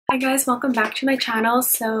Hi guys, welcome back to my channel.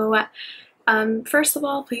 So first of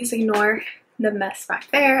all, please ignore the mess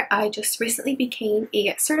back there. I just recently became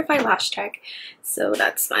a certified lash tech, so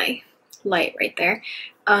that's my light right there.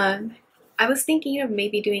 I was thinking of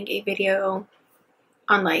maybe doing a video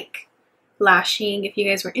on like lashing if you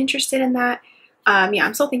guys were interested in that. Yeah,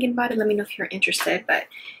 I'm still thinking about it. Let me know if you're interested. But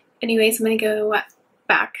anyways, I'm gonna go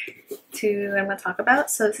back to what I'm going to talk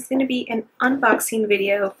about. So this is going to be an unboxing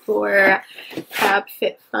video for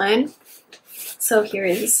FabFitFun. So here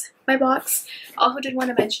is my box. I also did want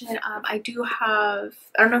to mention I do have,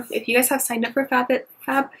 I don't know if you guys have signed up for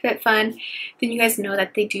FabFitFun, then you guys know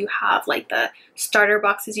that they do have like the starter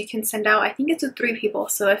boxes you can send out. I think it's with 3 people.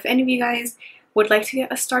 So if any of you guys would like to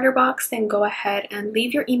get a starter box, then go ahead and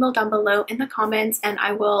leave your email down below in the comments and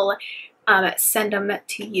I will send them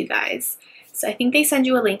to you guys. So I think they send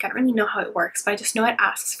you a link. I don't really know how it works, but I just know it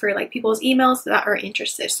asks for like people's emails that are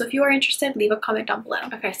interested. So if you are interested, leave a comment down below.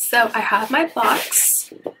 Okay, so I have my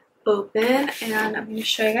box open and I'm going to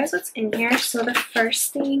show you guys what's in here. So the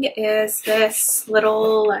first thing is this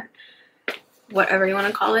little, whatever you want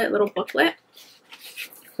to call it, little booklet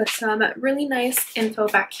with some really nice info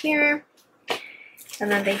back here.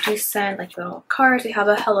 And then they do send like little cards. They have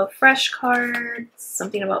a HelloFresh card,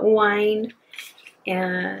 something about wine,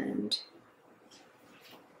 and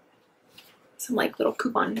some like little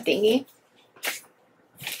coupon thingy.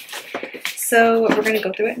 So we're gonna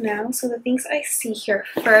go through it now. So the things I see here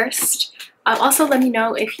first, also let me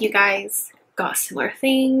know if you guys got similar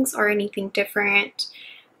things or anything different.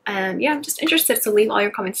 Yeah, I'm just interested, so leave all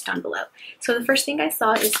your comments down below. So the first thing I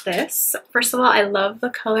saw is this. First of all, I love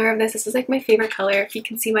the color of this. This is like my favorite color. If you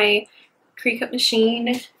can see my Cricut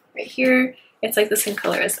machine right here, it's like the same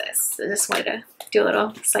color as this. So I just wanted to do a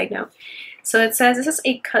little side note. So it says this is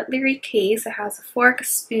a cutlery case. It has a fork, a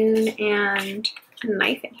spoon, and a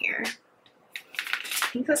knife in here. I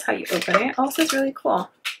think that's how you open it. Also, it's really cool.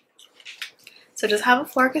 So just have a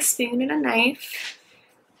fork, a spoon, and a knife.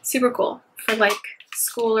 Super cool for like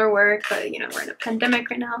school or work, but you know, we're in a pandemic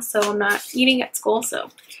right now, so I'm not eating at school, so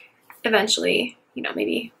eventually, you know,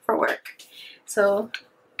 maybe for work. So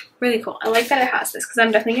really cool. I like that it has this because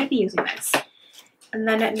I'm definitely going to be using this. And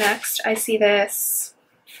then next I see this.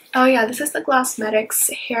 Oh yeah, this is the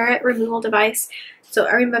Glassmedics hair removal device. So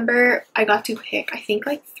I remember I got to pick, I think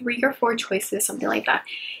like 3 or 4 choices, something like that.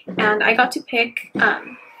 And I got to pick out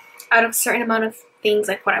of a certain amount of things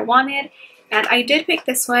like what I wanted. And I did pick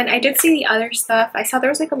this one. I did see the other stuff. I saw there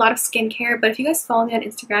was like a lot of skincare, but if you guys follow me on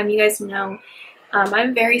Instagram, you guys know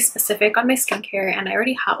I'm very specific on my skincare and I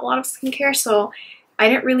already have a lot of skincare. So I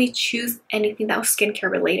didn't really choose anything that was skincare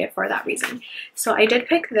related for that reason. So I did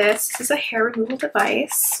pick this. This is a hair removal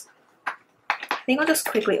device. I think I'll just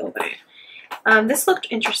quickly open it. This looked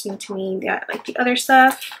interesting to me. Yeah, like the other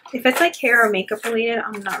stuff. If it's like hair or makeup related,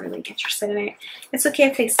 I'm not really interested in it. It's okay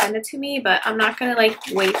if they send it to me, but I'm not gonna like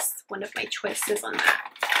waste one of my choices on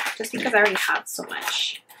that. Just because I already have so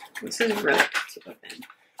much. This is really good to open.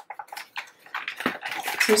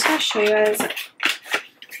 So I'm just gonna show you guys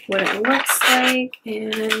what it looks like,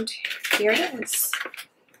 and here it is.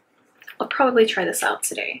 I'll probably try this out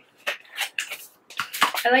today.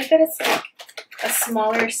 I like that it's like a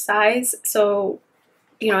smaller size, so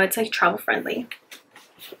you know, it's like travel friendly.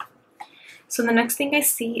 So the next thing I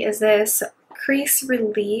see is this crease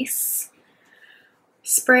release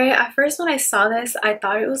spray. At first when I saw this, I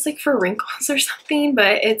thought it was like for wrinkles or something,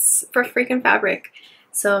 but it's for freaking fabric.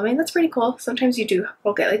 So I mean, that's pretty cool. Sometimes you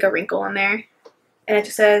will get like a wrinkle in there. And it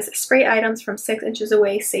just says spray items from 6 inches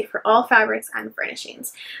away, safe for all fabrics and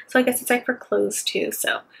furnishings. So I guess it's like for clothes too.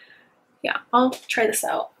 So yeah, I'll try this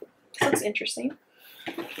out. This looks interesting.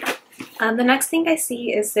 The next thing I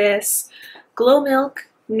see is this Glow Milk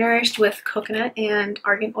nourished with coconut and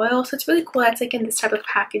argan oil. So it's really cool. That's like in this type of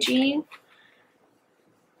packaging.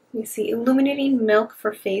 You see illuminating milk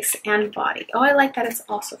for face and body. Oh, I like that it's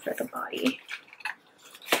also for the body.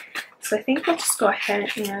 So I think we'll just go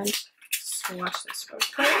ahead and swatch this real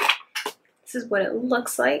quick. This is what it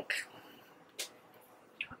looks like.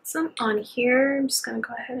 Got some on here. I'm just gonna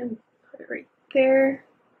go ahead and put it right there.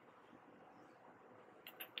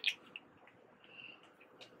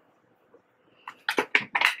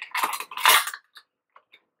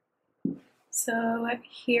 So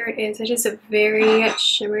here it is. It's just a very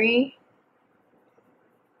shimmery.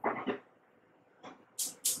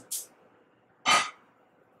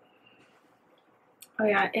 Oh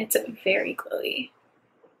yeah, it's very glowy.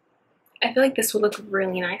 I feel like this would look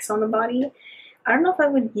really nice on the body. I don't know if I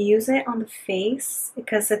would use it on the face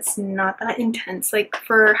because it's not that intense. Like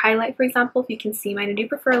for highlight, for example, if you can see mine, I do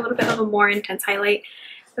prefer a little bit of a more intense highlight.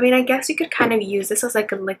 I mean, I guess you could kind of use this as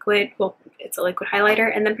like a liquid, well, it's a liquid highlighter,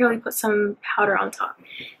 and then probably put some powder on top.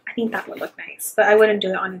 I think that would look nice, but I wouldn't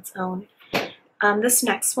do it on its own. This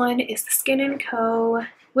next one is the Skin & Co.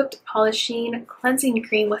 Whipped Polishing Cleansing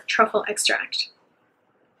Cream with Truffle Extract.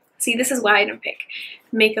 See, this is why I didn't pick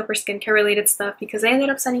makeup or skincare related stuff, because I ended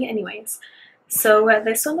up sending it anyways. So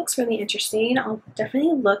this one looks really interesting. I'll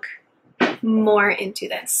definitely look more into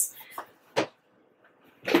this.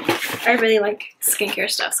 I really like skincare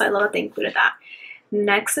stuff, so I love that they included that.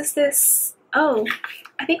 Next is this, oh,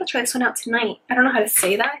 I think I'll try this one out tonight. I don't know how to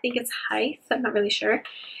say that. I think it's Height. I'm not really sure.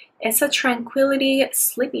 It's a Tranquility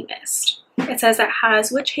Sleeping Mist. It says it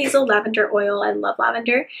has witch hazel, lavender oil, I love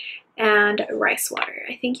lavender, and rice water.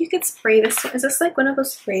 I think you could spray this. Is this like one of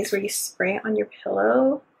those sprays where you spray it on your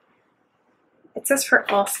pillow? It says for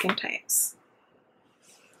all skin types.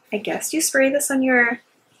 I guess you spray this on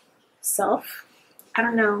yourself. I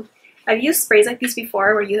don't know. I've used sprays like these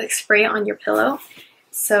before where you like spray it on your pillow.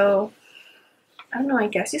 So, I don't know, I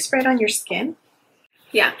guess you spray it on your skin.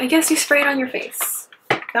 Yeah, I guess you spray it on your face.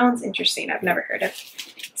 That one's interesting. I've never heard of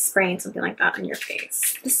spraying something like that on your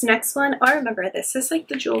face. This next one, oh, I remember this is like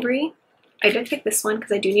the jewelry. I did pick this one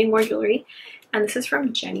because I do need more jewelry. And this is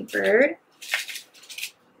from Jenny Bird.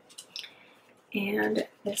 And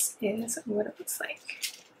this is what it looks like.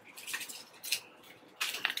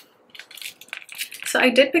 So I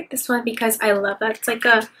did pick this one because I love that it's like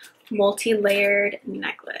a multi-layered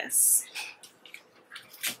necklace.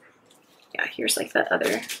 Yeah, here's like the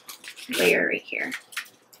other layer right here.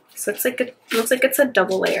 So it's like it looks like it's a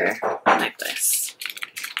double layer necklace.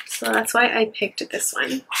 So that's why I picked this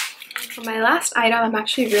one. For my last item I'm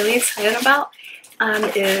actually really excited about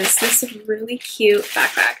is this really cute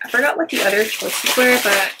backpack. I forgot what the other choices were,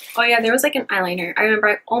 but oh yeah, there was like an eyeliner. I remember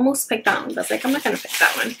I almost picked that one, but I was like, I'm not gonna pick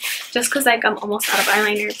that one just because like I'm almost out of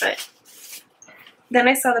eyeliner. But then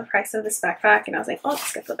I saw the price of this backpack and I was like, oh,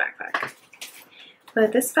 let's get the backpack.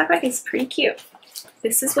 But this backpack is pretty cute.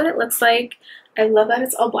 This is what it looks like. I love that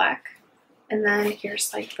it's all black. And then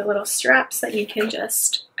here's like the little straps that you can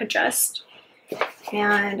just adjust.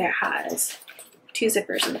 And it has 2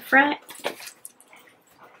 zippers in the front.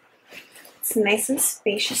 It's nice and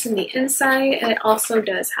spacious in the inside, and it also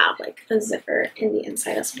does have like a zipper in the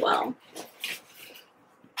inside as well.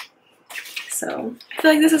 So I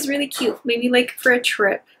feel like this is really cute. Maybe like for a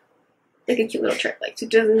trip, like a cute little trip, like to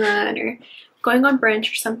Disneyland or going on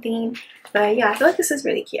brunch or something. But yeah, I feel like this is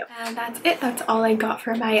really cute. And that's it. That's all I got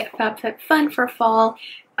for my FabFitFun for fall.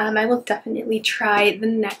 I will definitely try the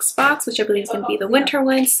next box, which I believe is going to be the winter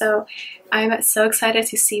one. So I'm so excited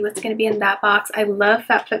to see what's going to be in that box. I love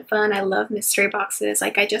FabFitFun. I love mystery boxes.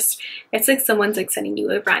 Like it's like someone's like sending you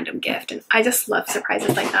a random gift, and I just love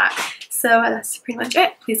surprises like that. So that's pretty much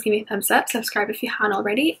it. Please give me a thumbs up, subscribe if you haven't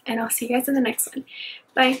already, and I'll see you guys in the next one.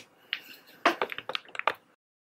 Bye.